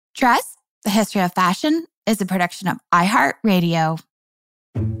Dress, the History of Fashion is a production of iHeartRadio.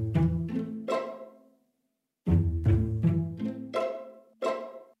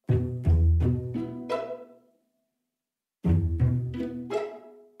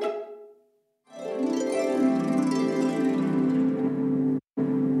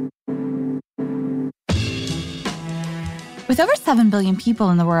 With over 7 billion people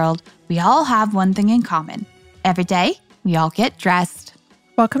in the world, we all have one thing in common. Every day, we all get dressed.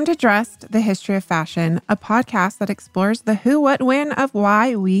 Welcome to Dressed, the History of Fashion, a podcast that explores the who, what, when of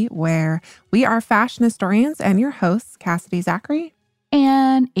why we wear. We are fashion historians and your hosts, Cassidy Zachary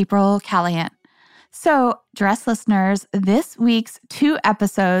and April Callahan. So, Dress listeners, this week's 2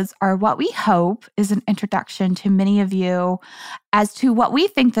 episodes are what we hope is an introduction to many of you as to what we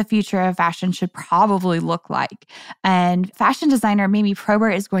think the future of fashion should probably look like. And fashion designer Mamie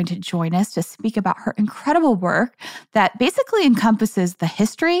Probert is going to join us to speak about her incredible work that basically encompasses the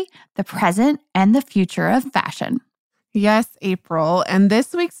history, the present, and the future of fashion. Yes, April. And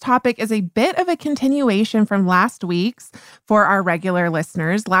this week's topic is a bit of a continuation from last week's for our regular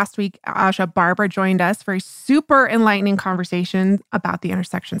listeners. Last week, Aja Barber joined us for a super enlightening conversation about the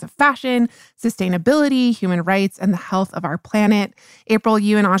intersections of fashion, sustainability, human rights, and the health of our planet. April,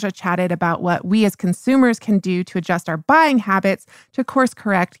 you and Aja chatted about what we as consumers can do to adjust our buying habits to course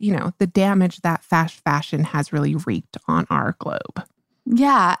correct, the damage that fast fashion has really wreaked on our globe.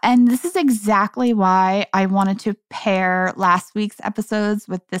 Yeah, and this is exactly why I wanted to pair last week's episodes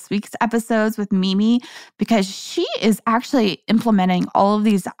with this week's episodes with Mimi, because she is actually implementing all of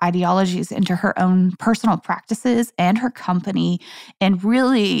these ideologies into her own personal practices and her company in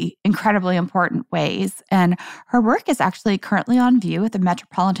really incredibly important ways. And her work is actually currently on view at the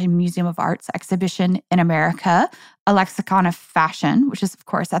Metropolitan Museum of Art's exhibition in America, A Lexicon of Fashion, which is, of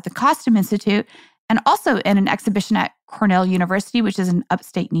course, at the Costume Institute, and also in an exhibition at Cornell University, which is in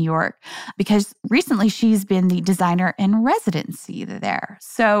upstate New York, because recently she's been the designer in residency there.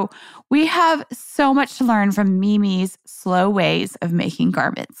 So we have so much to learn from Mimi's slow ways of making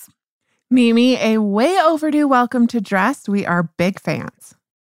garments. Mimi, a way overdue welcome to Dressed. We are big fans.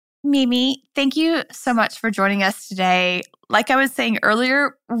 Mimi, thank you so much for joining us today. Like I was saying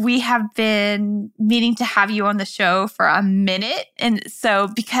earlier, we have been meaning to have you on the show for a minute. And so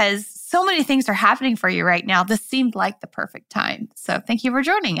because so many things are happening for you right now, this seemed like the perfect time. So thank you for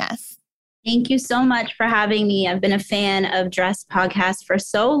joining us. Thank you so much for having me. I've been a fan of Dress Podcast for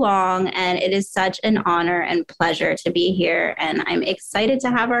so long, and it is such an honor and pleasure to be here. And I'm excited to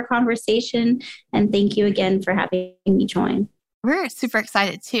have our conversation. And thank you again for having me join. We're super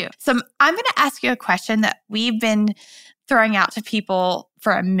excited too. So I'm going to ask you a question that we've been throwing out to people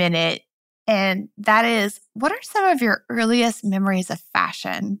for a minute. And that is, what are some of your earliest memories of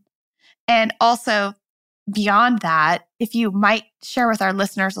fashion? And also, beyond that, if you might share with our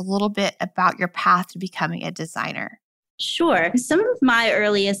listeners a little bit about your path to becoming a designer. Sure. Some of my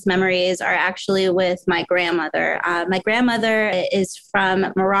earliest memories are actually with my grandmother. My grandmother is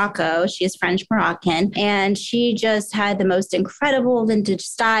from Morocco. She is French Moroccan, and she just had the most incredible vintage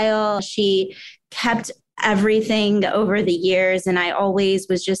style. She kept everything over the years, and I always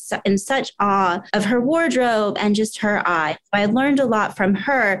was just in such awe of her wardrobe and just her eye. I learned a lot from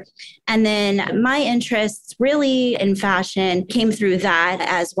her. And then my interests really in fashion came through that,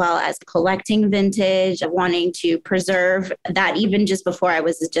 as well as collecting vintage, wanting to preserve that even just before I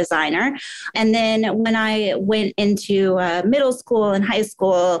was a designer. And then when I went into middle school and high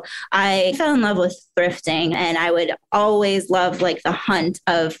school, I fell in love with thrifting, and I would always love like the hunt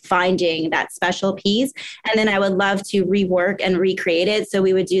of finding that special piece. And then I would love to rework and recreate it. So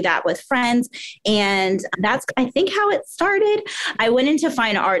we would do that with friends. And that's, I think, how it started. I went into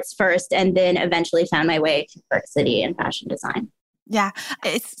fine arts first and then eventually found my way to New York City in fashion design. Yeah,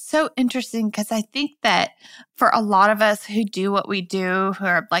 it's so interesting because I think that for a lot of us who do what we do, who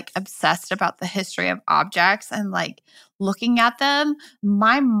are like obsessed about the history of objects and like looking at them,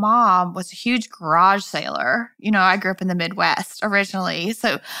 my mom was a huge garage sailor. I grew up in the Midwest originally.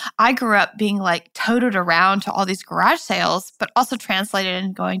 So I grew up being like toted around to all these garage sales, but also translated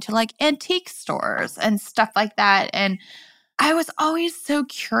and going to like antique stores and stuff like that. And I was always so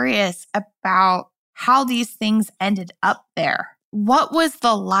curious about how these things ended up there. What was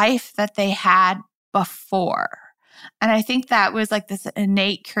the life that they had before? And I think that was like this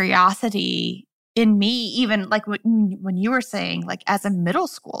innate curiosity in me, even like when you were saying, like as a middle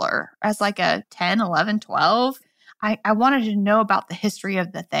schooler, as like a 10, 11, 12, I wanted to know about the history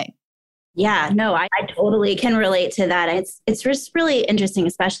of the thing. Yeah, no, I totally can relate to that. It's just really interesting,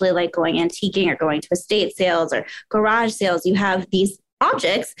 especially like going antiquing or going to estate sales or garage sales. You have these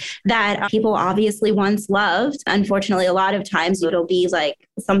objects that people obviously once loved. Unfortunately, a lot of times it'll be like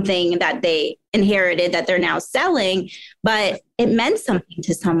something that they inherited that they're now selling, but it meant something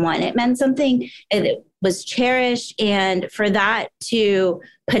to someone. It meant something, it was cherished. And for that to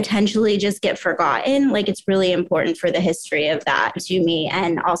potentially just get forgotten, like it's really important for the history of that to me.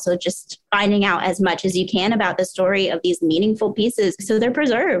 And also just finding out as much as you can about the story of these meaningful pieces so they're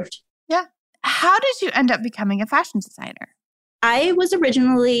preserved. Yeah. How did you end up becoming a fashion designer? I was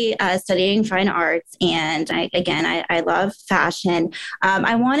originally studying fine arts, and I love fashion.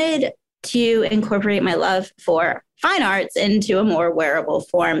 I wanted to incorporate my love for fine arts into a more wearable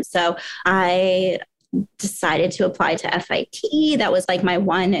form. So I decided to apply to FIT. That was like my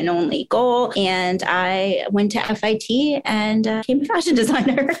one and only goal. And I went to FIT and became a fashion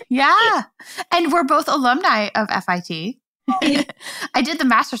designer. Yeah. And we're both alumni of FIT. I did the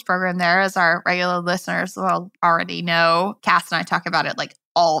master's program there, as our regular listeners will already know. Cass and I talk about it like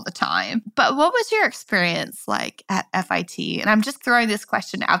all the time. But what was your experience like at FIT? And I'm just throwing this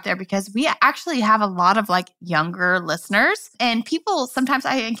question out there because we actually have a lot of like younger listeners, and people, sometimes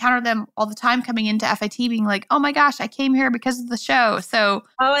I encounter them all the time coming into FIT being like, oh my gosh, I came here because of the show. So,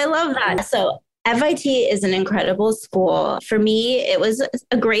 I love that. So FIT is an incredible school. For me, it was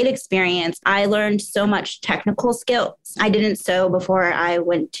a great experience. I learned so much technical skills. I didn't sew before I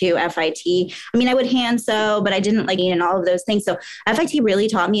went to FIT. I mean, I would hand sew, but I didn't like and all of those things. So FIT really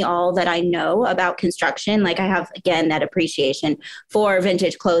taught me all that I know about construction. Like I have, again, that appreciation for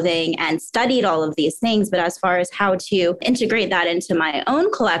vintage clothing and studied all of these things. But as far as how to integrate that into my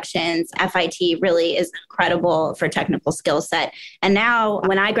own collections, FIT really is incredible for technical skill set. And now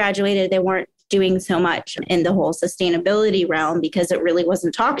when I graduated, they weren't doing so much in the whole sustainability realm because it really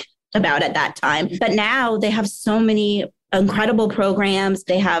wasn't talked about at that time. But now they have so many incredible programs.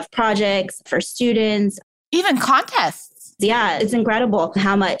 They have projects for students. Even contests. Yeah, it's incredible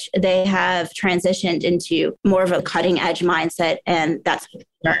how much they have transitioned into more of a cutting edge mindset. And that's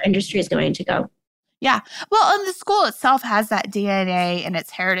where our industry is going to go. Yeah. Well, and the school itself has that DNA and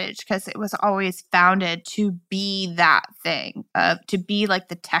its heritage because it was always founded to be that thing, to be like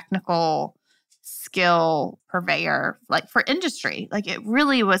the technical skill purveyor, like for industry. Like it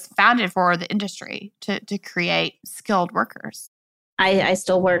really was founded for the industry to create skilled workers. I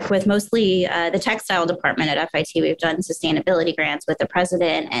still work with mostly the textile department at FIT. We've done sustainability grants with the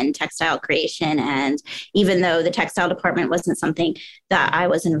president and textile creation. And even though the textile department wasn't something that I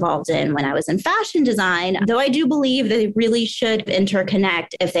was involved in when I was in fashion design, though I do believe they really should interconnect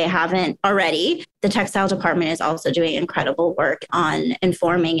if they haven't already. The textile department is also doing incredible work on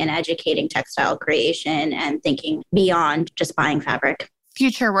informing and educating textile creation and thinking beyond just buying fabric.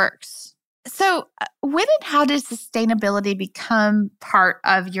 Future works. So when and how did sustainability become part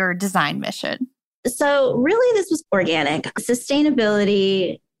of your design mission? So really, this was organic.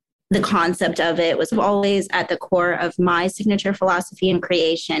 Sustainability, the concept of it was always at the core of my signature philosophy and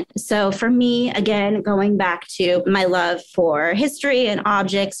creation. So for me, again, going back to my love for history and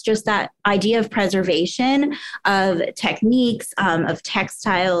objects, just that idea of preservation of techniques, of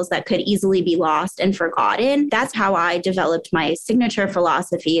textiles that could easily be lost and forgotten. That's how I developed my signature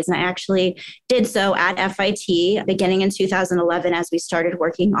philosophies. And I actually did so at FIT beginning in 2011 as we started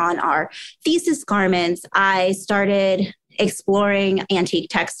working on our thesis garments. I started exploring antique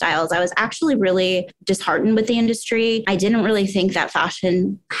textiles. I was actually really disheartened with the industry. I didn't really think that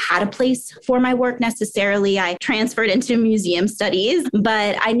fashion had a place for my work necessarily. I transferred into museum studies,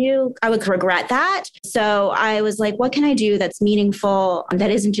 but I knew I would regret that. So I was like, what can I do that's meaningful?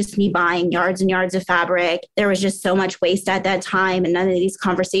 That isn't just me buying yards and yards of fabric. There was just so much waste at that time and none of these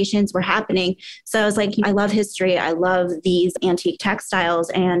conversations were happening. So I was like, I love history. I love these antique textiles.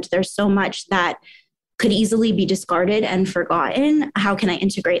 And there's so much that could easily be discarded and forgotten. How can I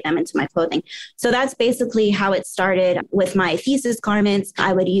integrate them into my clothing? So that's basically how it started with my thesis garments.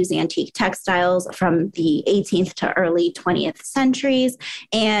 I would use antique textiles from the 18th to early 20th centuries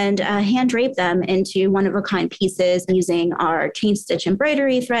and hand drape them into one-of-a-kind pieces using our chain stitch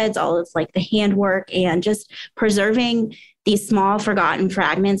embroidery threads, all of like the handwork, and just preserving these small forgotten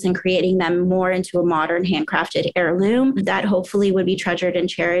fragments and creating them more into a modern handcrafted heirloom that hopefully would be treasured and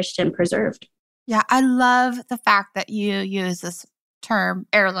cherished and preserved. Yeah, I love the fact that you use this term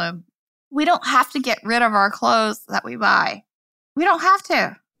heirloom. We don't have to get rid of our clothes that we buy. We don't have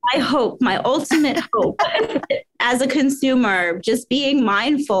to. I hope, my ultimate hope as a consumer, just being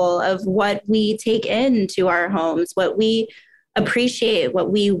mindful of what we take into our homes, what we appreciate,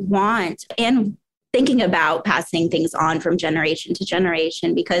 what we want, and thinking about passing things on from generation to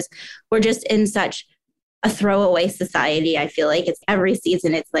generation, because we're just in such a throwaway society. I feel like it's every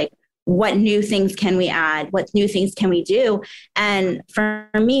season, it's like, what new things can we add? What new things can we do? And for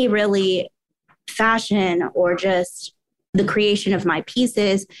me, really, fashion or just the creation of my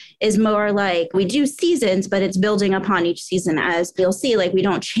pieces is more like we do seasons, but it's building upon each season. As you'll see, like we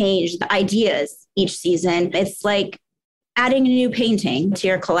don't change the ideas each season. It's like adding a new painting to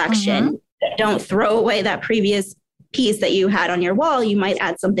your collection. Mm-hmm. Don't throw away that previous piece that you had on your wall. You might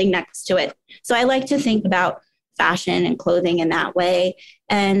add something next to it. So I like to think about fashion and clothing in that way.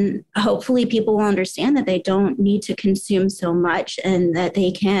 And hopefully people will understand that they don't need to consume so much and that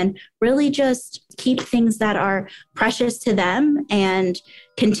they can really just keep things that are precious to them and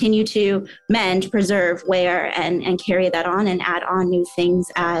continue to mend, preserve, wear, and carry that on and add on new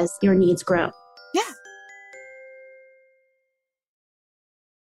things as your needs grow. Yeah.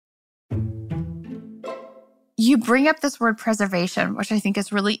 You bring up this word preservation, which I think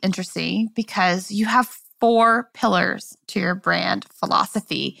is really interesting because you have 4 pillars to your brand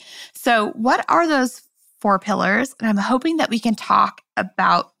philosophy. So what are those 4 pillars? And I'm hoping that we can talk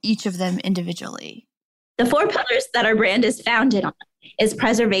about each of them individually. The 4 pillars that our brand is founded on is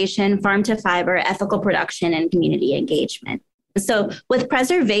preservation, farm to fiber, ethical production, and community engagement. So with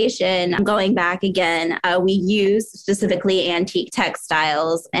preservation, going back again, we use specifically antique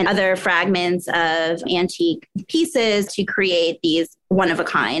textiles and other fragments of antique pieces to create these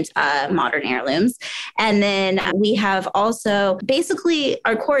one-of-a-kind modern heirlooms. And then we have also, basically,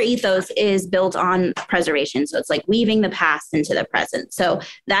 our core ethos is built on preservation. So it's like weaving the past into the present. So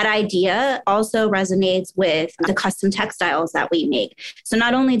that idea also resonates with the custom textiles that we make. So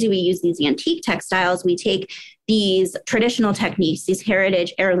not only do we use these antique textiles, we take these traditional techniques, these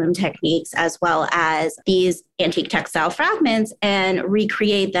heritage heirloom techniques, as well as these antique textile fragments and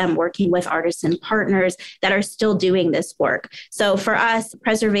recreate them working with artisan partners that are still doing this work. So for us,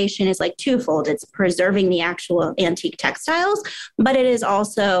 preservation is like twofold. It's preserving the actual antique textiles, but it is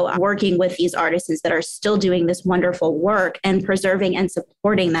also working with these artisans that are still doing this wonderful work and preserving and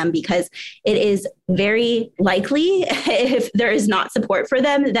supporting them, because it is very likely, if there is not support for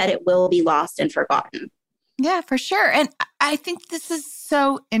them, that it will be lost and forgotten. Yeah, for sure. And I think this is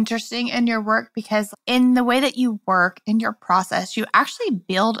so interesting in your work because in the way that you work, in your process, you actually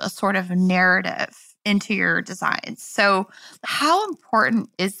build a sort of narrative into your designs. So how important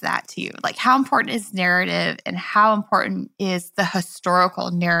is that to you? Like, how important is narrative and how important is the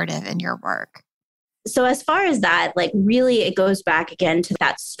historical narrative in your work? So as far as that, like really it goes back again to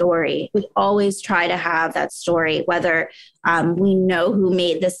that story. We always try to have that story, whether we know who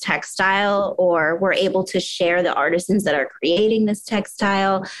made this textile or we're able to share the artisans that are creating this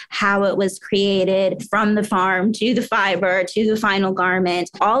textile, how it was created from the farm to the fiber to the final garment.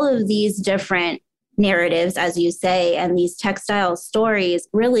 All of these different narratives, as you say, and these textile stories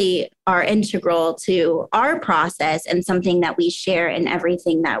really are integral to our process and something that we share in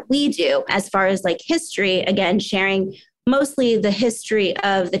everything that we do. As far as like history, again, sharing mostly the history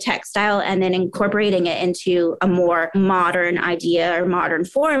of the textile and then incorporating it into a more modern idea or modern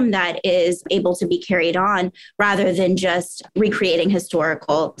form that is able to be carried on rather than just recreating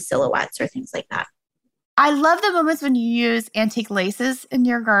historical silhouettes or things like that. I love the moments when you use antique laces in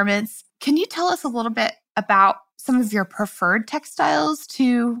your garments. Can you tell us a little bit about some of your preferred textiles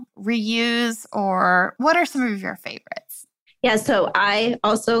to reuse, or what are some of your favorites? Yeah, so I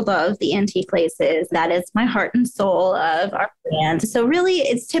also love the antique laces. That is my heart and soul of our brand. So really,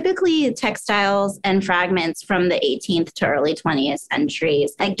 it's typically textiles and fragments from the 18th to early 20th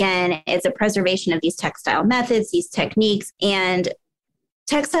centuries. Again, it's a preservation of these textile methods, these techniques, and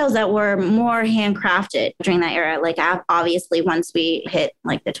textiles that were more handcrafted during that era. Like obviously once we hit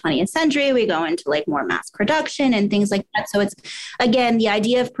like the 20th century, we go into like more mass production and things like that. So it's, again, the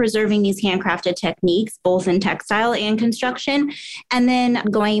idea of preserving these handcrafted techniques, both in textile and construction. And then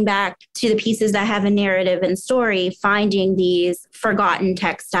going back to the pieces that have a narrative and story, finding these forgotten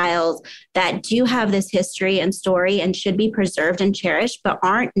textiles that do have this history and story and should be preserved and cherished, but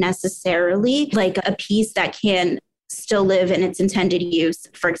aren't necessarily like a piece that can still live in its intended use,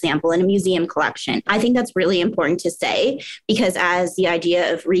 for example, in a museum collection. I think that's really important to say, because as the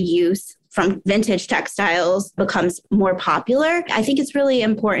idea of reuse from vintage textiles becomes more popular, I think it's really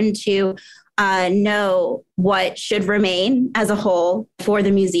important to know what should remain as a whole for the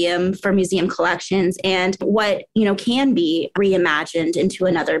museum, for museum collections, and what, can be reimagined into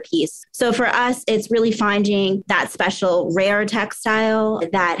another piece. So for us, it's really finding that special rare textile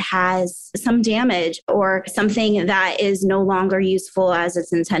that has some damage or something that is no longer useful as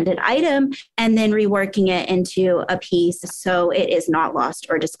its intended item, and then reworking it into a piece so it is not lost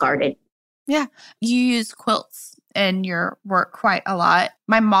or discarded. Yeah. You use quilts in your work quite a lot.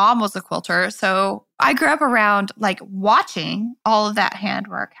 My mom was a quilter, so I grew up around like watching all of that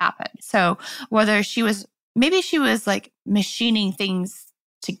handwork happen. So whether maybe she was like machining things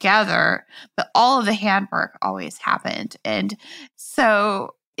together, but all of the handwork always happened. And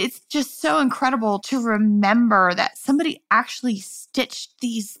so it's just so incredible to remember that somebody actually stitched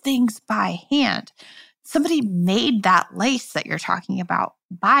these things by hand. Somebody made that lace that you're talking about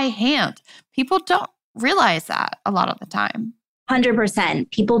by hand. People don't realize that a lot of the time.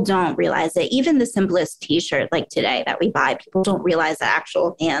 100%. People don't realize it. Even the simplest t-shirt like today that we buy, people don't realize that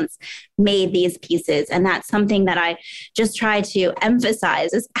actual hands made these pieces. And that's something that I just try to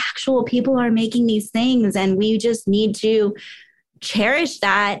emphasize is actual people are making these things. And we just need to cherish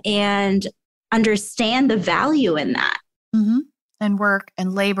that and understand the value in that. Mm-hmm. And work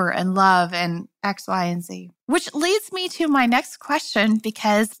and labor and love and X, Y, and Z. Which leads me to my next question,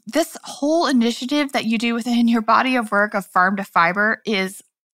 because this whole initiative that you do within your body of work of Farm to Fiber is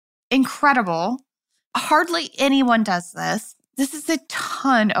incredible. Hardly anyone does this. This is a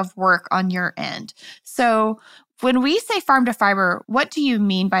ton of work on your end. So when we say Farm to Fiber, what do you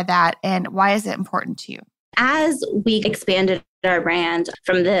mean by that and why is it important to you? As we expanded our brand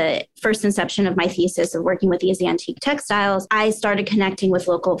from the first inception of my thesis of working with these antique textiles, I started connecting with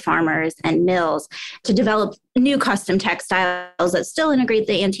local farmers and mills to develop new custom textiles that still integrate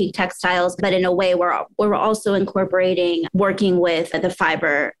the antique textiles, but in a way where we're also incorporating working with the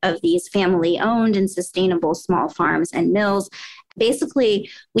fiber of these family-owned and sustainable small farms and mills. Basically,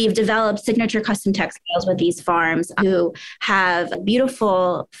 we've developed signature custom textiles with these farms who have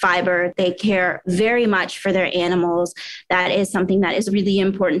beautiful fiber. They care very much for their animals. That is something that is really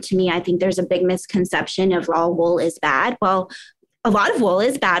important to me. I think there's a big misconception of all wool is bad. Well, a lot of wool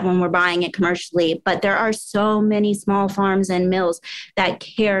is bad when we're buying it commercially, but there are so many small farms and mills that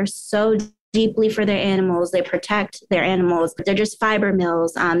care so deeply for their animals. They protect their animals. They're just fiber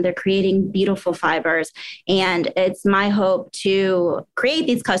mills. They're creating beautiful fibers. And it's my hope to create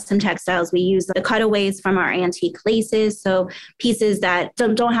these custom textiles. We use the cutaways from our antique laces. So pieces that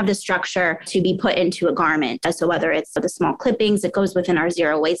don't have the structure to be put into a garment. So whether it's the small clippings, it goes within our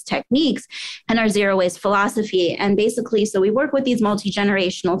zero waste techniques and our zero waste philosophy. And basically, so we work with these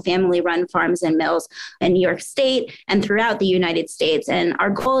multi-generational family run farms and mills in New York State and throughout the United States. And our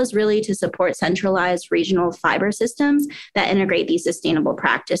goal is really to support centralized regional fiber systems that integrate these sustainable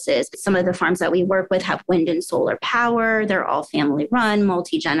practices. Some of the farms that we work with have wind and solar power. They're all family run,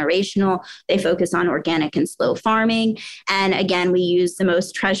 multi-generational. They focus on organic and slow farming. And again, we use the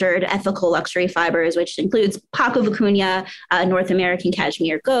most treasured ethical luxury fibers, which includes Paco vicuña, North American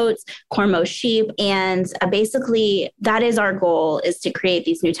cashmere goats, Cormo sheep. And basically that is our goal, is to create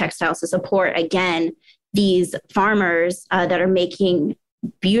these new textiles to support, again, these farmers that are making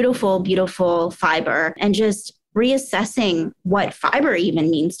beautiful, beautiful fiber and just reassessing what fiber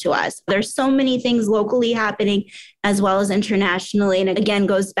even means to us. There's so many things locally happening as well as internationally. And it again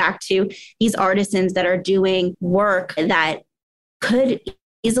goes back to these artisans that are doing work that could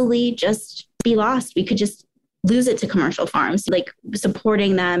easily just be lost. We could just lose it to commercial farms. Like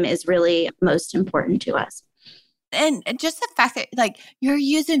supporting them is really most important to us. And just the fact that like you're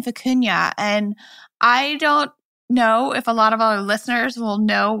using vicuña, and I don't know if a lot of our listeners will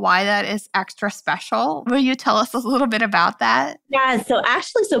know why that is extra special. Will you tell us a little bit about that? Yeah, so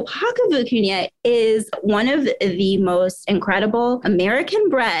Paco vicuña is one of the most incredible American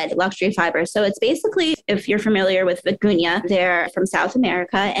bred luxury fibers. So it's basically, if you're familiar with vicuña, they're from South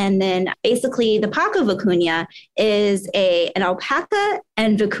America. And then basically the Paco vicuña is an alpaca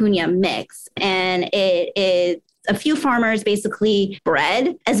and vicuña mix. And it is a few farmers basically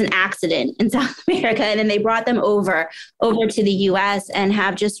bred as an accident in South America. And then they brought them over to the US and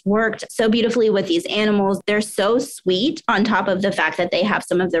have just worked so beautifully with these animals. They're so sweet on top of the fact that they have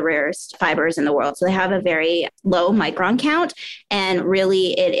some of the rarest fibers in the world. So they have a very low micron count. And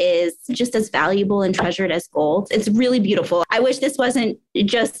really it is just as valuable and treasured as gold. It's really beautiful. I wish this wasn't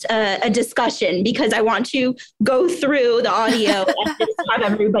just a discussion, because I want to go through the audio and just have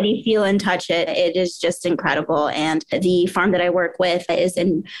everybody feel and touch it. It is just incredible. And the farm that I work with is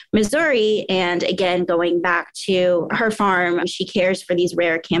in Missouri. And again, going back to her farm, she cares for these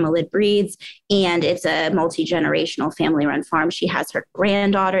rare camelid breeds. And it's a multi-generational family-run farm. She has her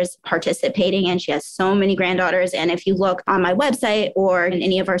granddaughters participating, and she has so many granddaughters. And if you look on my website or in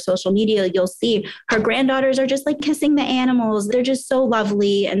any of our social media, you'll see her granddaughters are just like kissing the animals. They're just so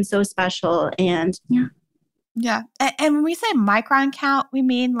lovely and so special. And yeah. Yeah. And when we say micron count, we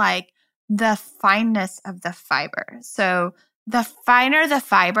mean like the fineness of the fiber. So the finer the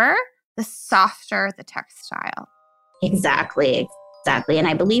fiber, the softer the textile. Exactly. Exactly. And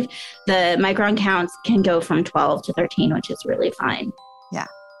I believe the micron counts can go from 12 to 13, which is really fine. Yeah,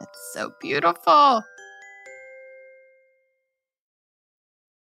 it's so beautiful.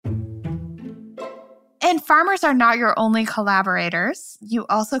 And farmers are not your only collaborators. You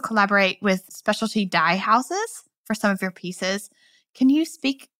also collaborate with specialty dye houses for some of your pieces. Can you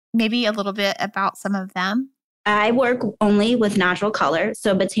speak maybe a little bit about some of them? I work only with natural color.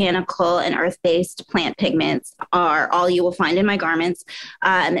 So botanical and earth-based plant pigments are all you will find in my garments.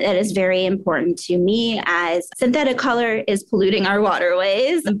 That is very important to me, as synthetic color is polluting our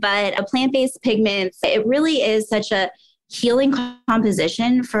waterways. But a plant-based pigment, it really is such a healing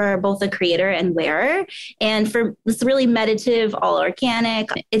composition for both the creator and wearer. And for this really meditative, all organic,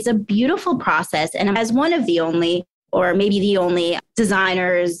 it's a beautiful process. And as one of the only, or maybe the only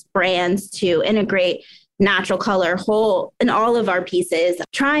designers, brands to integrate natural color whole in all of our pieces,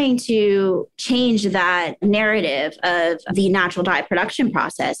 trying to change that narrative of the natural dye production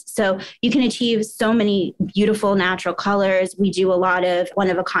process. So you can achieve so many beautiful natural colors. We do a lot of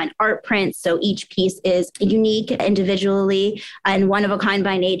one-of-a-kind art prints. So each piece is unique individually and one-of-a-kind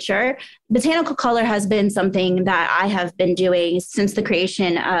by nature. Botanical color has been something that I have been doing since the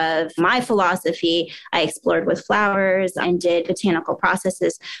creation of my philosophy. I explored with flowers and did botanical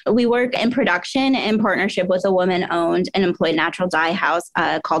processes. We work in production in partnership with a woman-owned and employed natural dye house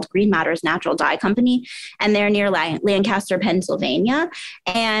called Green Matters Natural Dye Company, and they're near Lancaster, Pennsylvania.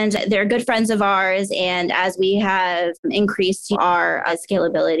 And they're good friends of ours. And as we have increased our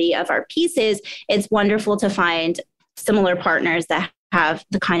scalability of our pieces, it's wonderful to find similar partners that have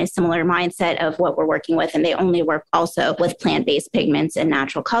the kind of similar mindset of what we're working with. And they only work also with plant-based pigments and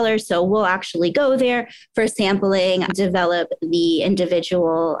natural colors. So we'll actually go there for sampling, develop the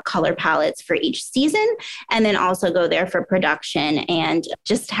individual color palettes for each season, and then also go there for production and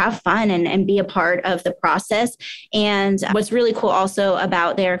just have fun and be a part of the process. And what's really cool also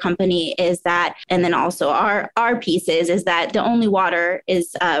about their company is that, and then also our pieces, is that the only water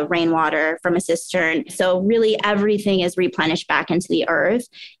is rainwater from a cistern. So really everything is replenished back into the earth,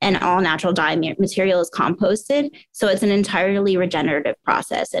 and all natural dye material is composted. So it's an entirely regenerative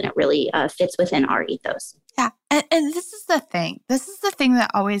process, and it really fits within our ethos. Yeah. And this is the thing. This is the thing that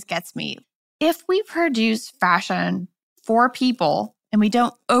always gets me. If we produce fashion for people and we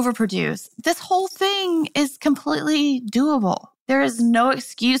don't overproduce, this whole thing is completely doable. There is no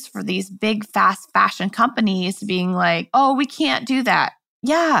excuse for these big, fast fashion companies being like, oh, we can't do that.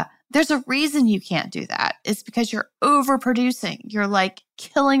 Yeah. There's a reason you can't do that. It's because you're overproducing. You're like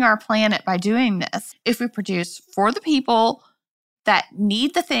killing our planet by doing this. If we produce for the people that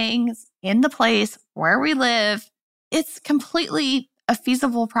need the things in the place where we live, it's completely a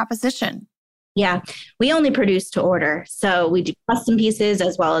feasible proposition. Yeah, we only produce to order. So we do custom pieces,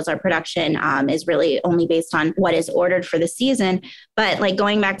 as well as our production is really only based on what is ordered for the season. But like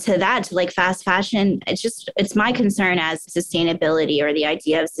going back to that, to like fast fashion, it's my concern as sustainability, or the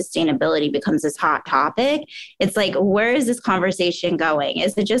idea of sustainability becomes this hot topic. It's like, where is this conversation going?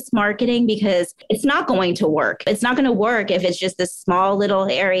 Is it just marketing? Because it's not going to work. It's not going to work if it's just this small little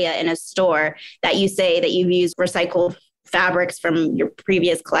area in a store that you say that you've used recycled fabrics from your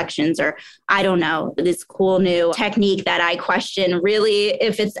previous collections, or I don't know, this cool new technique that I question really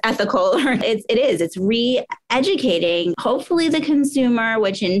if it's ethical or it's re-educating, hopefully the consumer,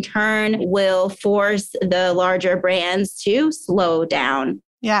 which in turn will force the larger brands to slow down.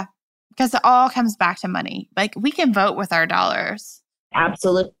 Yeah, because it all comes back to money. Like, we can vote with our dollars.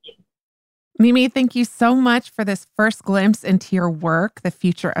 Absolutely. Mimi, thank you so much for this first glimpse into your work, the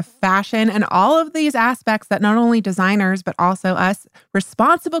future of fashion, and all of these aspects that not only designers, but also us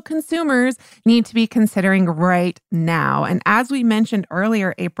responsible consumers need to be considering right now. And as we mentioned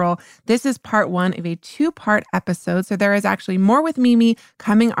earlier, April, this is part one of a two-part episode. So there is actually more with Mimi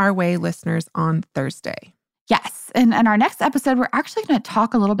coming our way, listeners, on Thursday. Yes. And in our next episode, we're actually going to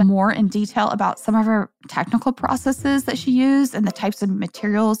talk a little bit more in detail about some of her technical processes that she used and the types of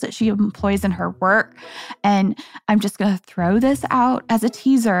materials that she employs in her work. And I'm just going to throw this out as a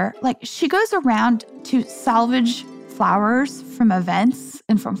teaser. Like, she goes around to salvage flowers from events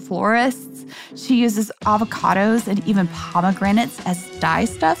and from florists. She uses avocados and even pomegranates as dye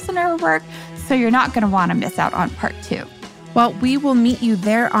stuffs in her work. So you're not going to want to miss out on part two. Well, we will meet you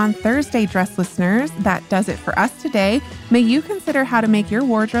there on Thursday, dress listeners. That does it for us today. May you consider how to make your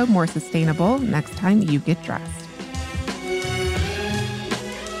wardrobe more sustainable next time you get dressed.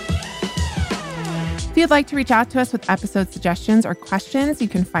 you'd like to reach out to us with episode suggestions or questions, you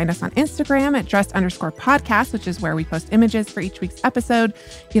can find us on Instagram at dressed_podcast, which is where we post images for each week's episode.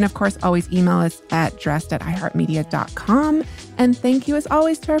 You can, of course, always email us at dressed@iheartmedia.com. And thank you, as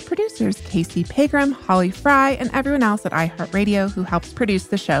always, to our producers, Casey Pegram, Holly Fry, and everyone else at iHeartRadio who helps produce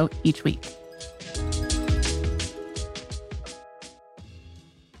the show each week.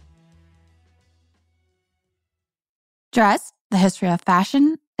 Dressed, the History of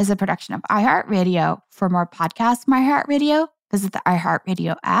Fashion is a production of iHeartRadio. For more podcasts from iHeartRadio, visit the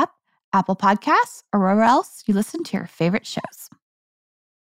iHeartRadio app, Apple Podcasts, or wherever else you listen to your favorite shows.